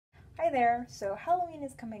Hi there! So Halloween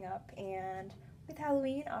is coming up, and with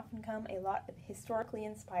Halloween often come a lot of historically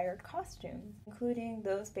inspired costumes, including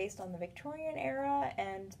those based on the Victorian era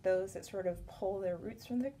and those that sort of pull their roots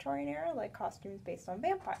from the Victorian era, like costumes based on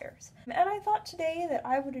vampires. And I thought today that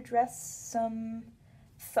I would address some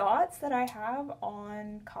thoughts that I have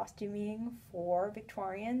on costuming for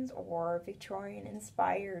Victorians or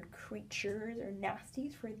Victorian-inspired creatures or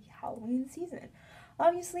nasties for the Halloween season.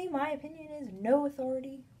 Obviously, my opinion is no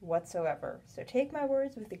authority whatsoever, so take my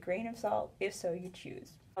words with a grain of salt if so you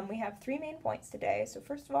choose. We have three main points today. So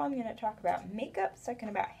first of all, I'm going to talk about makeup, second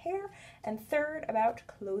about hair, and third about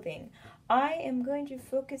clothing. I am going to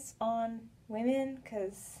focus on women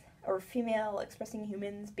or female expressing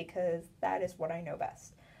humans because that is what I know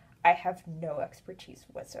best. I have no expertise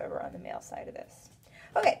whatsoever on the male side of this.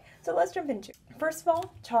 Okay, so let's jump into it. First of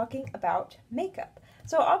all, talking about makeup.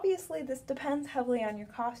 So obviously this depends heavily on your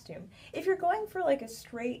costume. If you're going for like a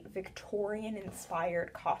straight Victorian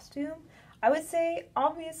inspired costume, I would say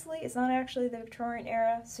obviously it's not actually the Victorian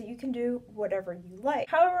era, so you can do whatever you like.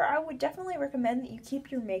 However, I would definitely recommend that you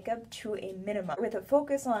keep your makeup to a minimum, with a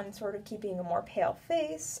focus on sort of keeping a more pale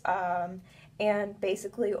face, and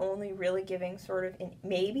basically only really giving sort of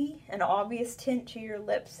maybe an obvious tint to your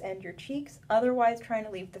lips and your cheeks, otherwise trying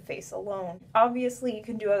to leave the face alone. Obviously you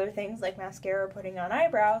can do other things like mascara, putting on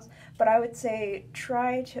eyebrows, but I would say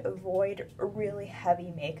try to avoid a really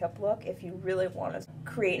heavy makeup look if you really want to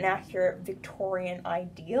create an accurate Victorian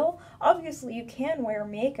ideal. Obviously you can wear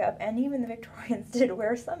makeup, and even the Victorians did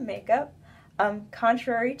wear some makeup,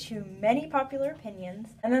 contrary to many popular opinions.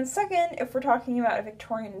 And then second, if we're talking about a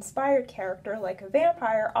Victorian-inspired character like a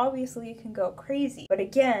vampire, obviously you can go crazy. But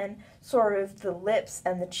again, sort of the lips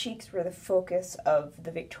and the cheeks were the focus of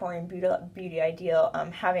the Victorian beauty ideal.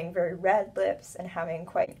 Having very red lips and having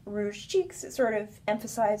quite rouged cheeks, it sort of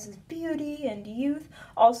emphasizes beauty and youth.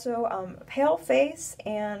 Also, a pale face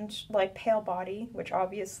and like pale body, which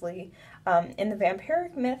obviously in the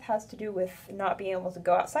vampiric myth has to do with not being able to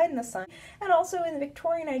go outside in the sun, and also in the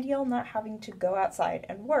Victorian ideal not having to go outside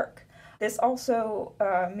and work. This also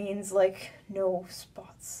means like no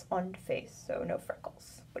spots on the face, so no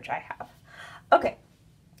freckles, which I have. Okay,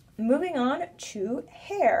 moving on to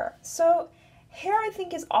hair. So hair, I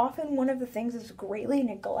think, is often one of the things that's greatly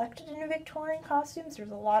neglected in Victorian costumes.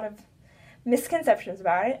 There's a lot of misconceptions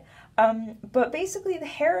about it, but basically the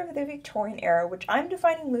hair of the Victorian era, which I'm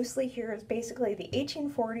defining loosely here, is basically the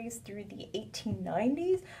 1840s through the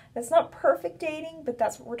 1890s. That's not perfect dating, but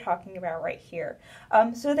that's what we're talking about right here.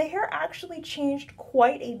 So the hair actually changed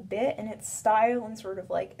quite a bit in its style and sort of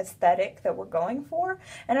like aesthetic that we're going for,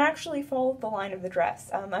 and actually followed the line of the dress.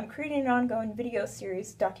 I'm creating an ongoing video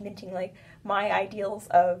series documenting like my ideals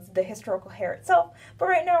of the historical hair itself, but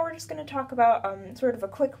right now we're just going to talk about sort of a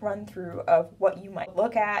quick run through of what you might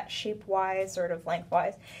look at shape-wise, sort of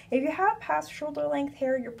length-wise. If you have past shoulder length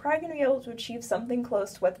hair, you're probably going to be able to achieve something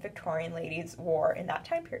close to what the Victorian ladies wore in that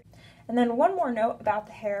time period. And then one more note about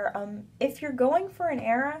the hair, if you're going for an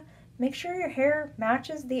era, make sure your hair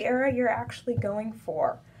matches the era you're actually going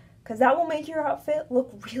for, because that will make your outfit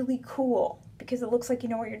look really cool, because it looks like you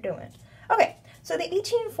know what you're doing. Okay, so the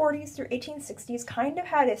 1840s through 1860s kind of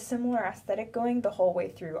had a similar aesthetic going the whole way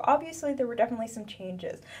through. Obviously, there were definitely some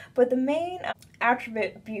changes, but the main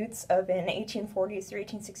attributes of an 1840s through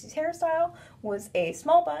 1860s hairstyle was a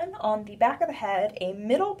small bun on the back of the head, a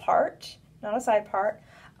middle part, not a side part,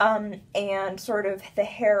 and sort of the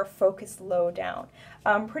hair focused low down.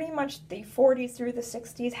 Pretty much the 40s through the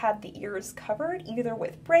 60s had the ears covered, either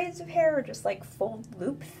with braids of hair or just like full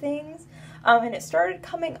loop things. And it started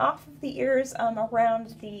coming off of the ears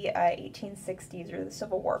around the 1860s, or the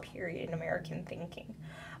Civil War period in American thinking.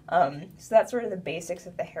 So that's sort of the basics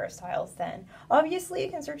of the hairstyles then. Obviously, you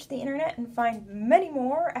can search the internet and find many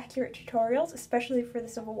more accurate tutorials, especially for the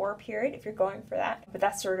Civil War period if you're going for that, but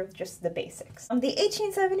that's sort of just the basics. The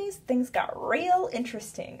 1870s, things got real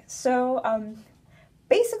interesting. So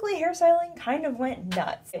basically hairstyling kind of went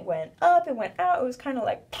nuts. It went up, it went out, it was kind of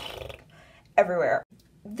like everywhere.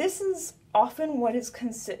 This is often what is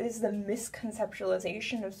the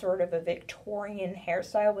misconceptualization of sort of a Victorian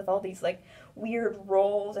hairstyle, with all these like weird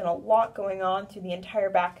rolls and a lot going on through the entire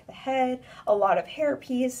back of the head, a lot of hair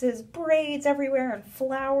pieces, braids everywhere, and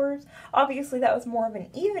flowers. Obviously that was more of an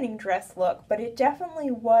evening dress look, but it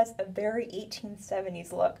definitely was a very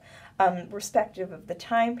 1870s look, respective of the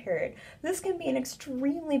time period. This can be an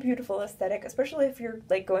extremely beautiful aesthetic, especially if you're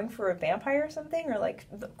like going for a vampire or something, or like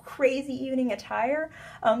the crazy evening attire.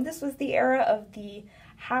 This was the era of the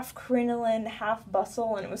half crinoline, half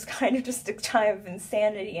bustle, and it was kind of just a time of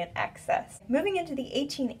insanity and excess. Moving into the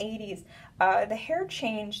 1880s, the hair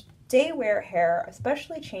changed day wear hair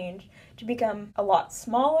especially changed to become a lot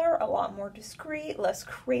smaller, a lot more discreet, less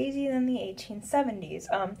crazy than the 1870s.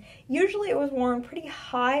 Usually it was worn pretty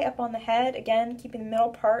high up on the head, again keeping the middle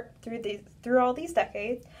part through all these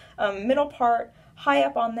decades. Middle part high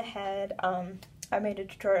up on the head. I made a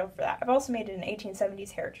tutorial for that. I've also made an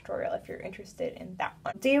 1870s hair tutorial if you're interested in that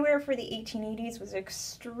one. Day wear for the 1880s was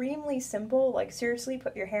extremely simple, like seriously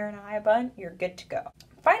put your hair in a high bun, you're good to go.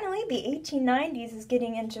 Finally, the 1890s is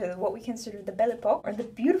getting into what we consider the Belle Epoque, or the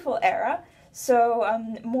beautiful era, so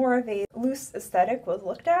more of a loose aesthetic was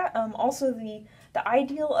looked at. Also, the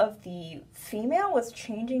ideal of the female was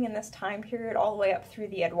changing in this time period all the way up through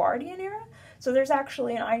the Edwardian era, so there's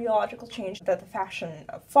actually an ideological change that the fashion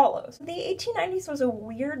follows. The 1890s was a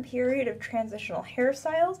weird period of transitional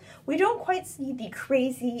hairstyles. We don't quite see the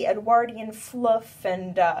crazy Edwardian fluff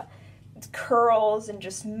and curls and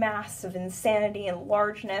just massive insanity and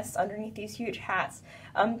largeness underneath these huge hats.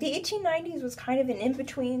 The 1890s was kind of an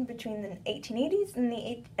in-between between the 1880s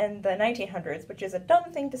and the 1900s, which is a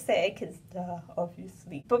dumb thing to say because,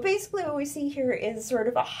 obviously. But basically what we see here is sort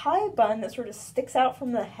of a high bun that sort of sticks out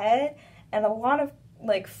from the head and a lot of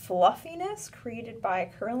like fluffiness created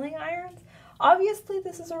by curling irons. Obviously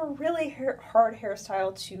this is a really hard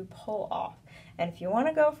hairstyle to pull off, and if you want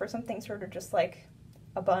to go for something sort of just like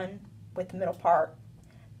a bun with the middle part,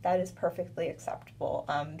 that is perfectly acceptable.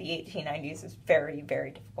 The 1890s is very,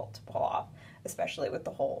 very difficult to pull off, especially with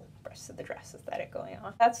the whole rest of the dress aesthetic going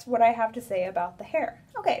on. That's what I have to say about the hair.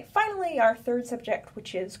 Okay, finally our third subject,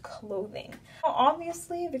 which is clothing. Now,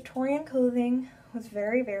 obviously, Victorian clothing was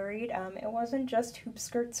very varied. It wasn't just hoop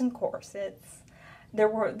skirts and corsets. There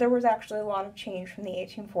was actually a lot of change from the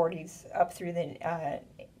 1840s up through the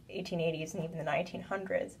 1880s and even the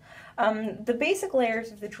 1900s. The basic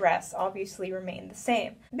layers of the dress obviously remain the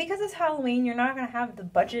same. Because it's Halloween, you're not going to have the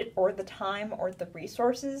budget or the time or the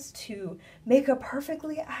resources to make a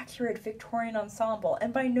perfectly accurate Victorian ensemble,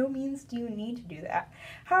 and by no means do you need to do that.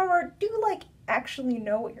 However, do actually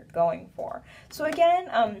know what you're going for. So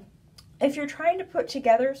again, if you're trying to put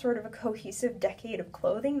together sort of a cohesive decade of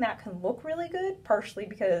clothing, that can look really good, partially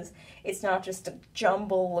because it's not just a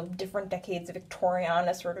jumble of different decades of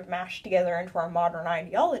Victoriana sort of mashed together into our modern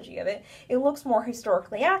ideology of it. It looks more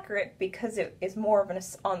historically accurate because it is more of an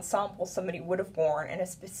ensemble somebody would have worn in a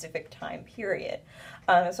specific time period.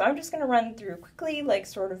 So I'm just going to run through quickly like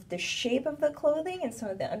sort of the shape of the clothing and some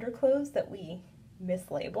of the underclothes that we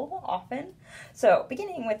mislabel often. So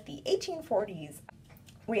beginning with the 1840s,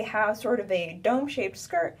 we have sort of a dome-shaped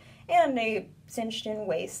skirt and a cinched-in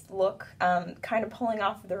waist look, kind of pulling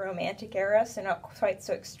off of the Romantic era, so not quite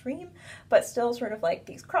so extreme, but still sort of like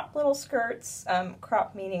these cropped little skirts,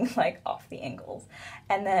 crop meaning like off the ankles,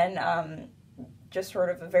 and then just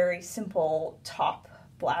sort of a very simple top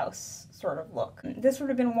blouse sort of look. This would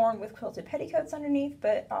have been worn with quilted petticoats underneath,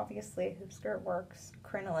 but obviously a hoop skirt works,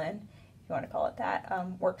 crinoline, you want to call it that,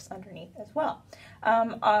 works underneath as well.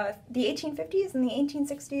 The 1850s and the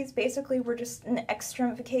 1860s basically were just an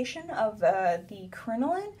extremification of the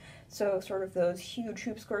crinoline, so sort of those huge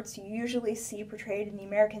hoop skirts you usually see portrayed in the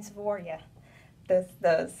American Civil War, yeah,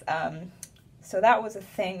 so that was a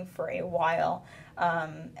thing for a while,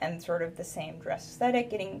 and sort of the same dress aesthetic,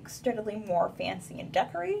 getting steadily more fancy and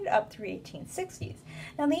decorated up through 1860s.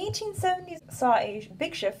 Now the 1870s saw a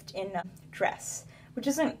big shift in dress, which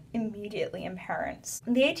isn't immediately apparent.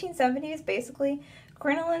 In the 1870s, basically,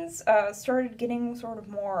 crinolines started getting sort of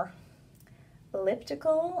more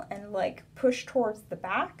elliptical and like pushed towards the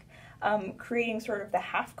back, creating sort of the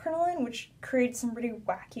half crinoline, which creates some pretty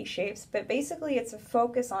wacky shapes, but basically it's a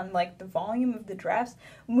focus on like the volume of the dress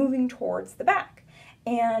moving towards the back.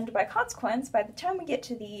 And by consequence, by the time we get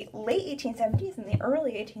to the late 1870s and the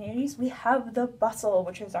early 1880s, we have the bustle,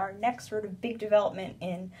 which is our next sort of big development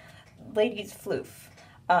in ladies' floof.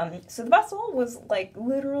 So the bustle was like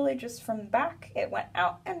literally just from the back, it went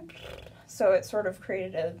out, and so it sort of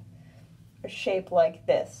created a shape like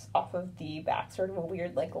this off of the back, sort of a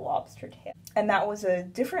weird like lobster tail. And that was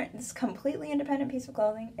it's completely independent piece of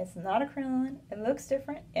clothing. It's not a crinoline, it looks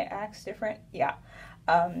different, it acts different, yeah.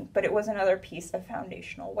 But it was another piece of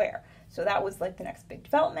foundational wear. So that was like the next big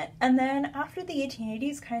development. And then after the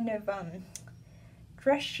 1880s, kind of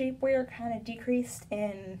dress shapewear kind of decreased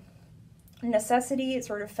in necessity. It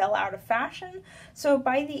sort of fell out of fashion. So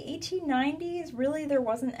by the 1890s, really there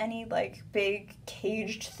wasn't any like big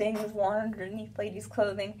caged things worn underneath ladies'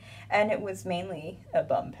 clothing, and it was mainly a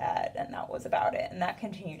bum pad, and that was about it. And that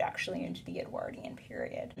continued actually into the Edwardian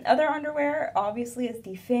period. Other underwear, obviously, is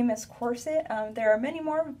the famous corset. There are many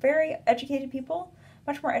more very educated people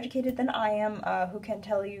much more educated than I am, who can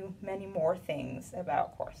tell you many more things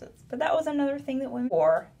about corsets. But that was another thing that women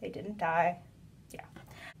wore. They didn't die. Yeah.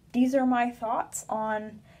 These are my thoughts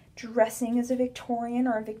on dressing as a Victorian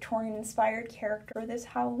or a Victorian-inspired character this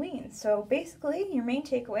Halloween. So basically, your main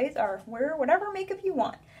takeaways are wear whatever makeup you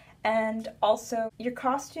want. And also, your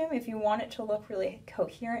costume, if you want it to look really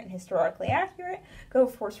coherent and historically accurate, go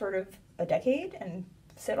for sort of a decade and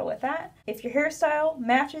settle with that. If your hairstyle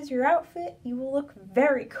matches your outfit, you will look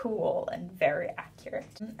very cool and very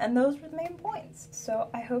accurate. And those were the main points. So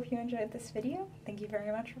I hope you enjoyed this video. Thank you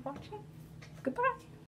very much for watching. Goodbye!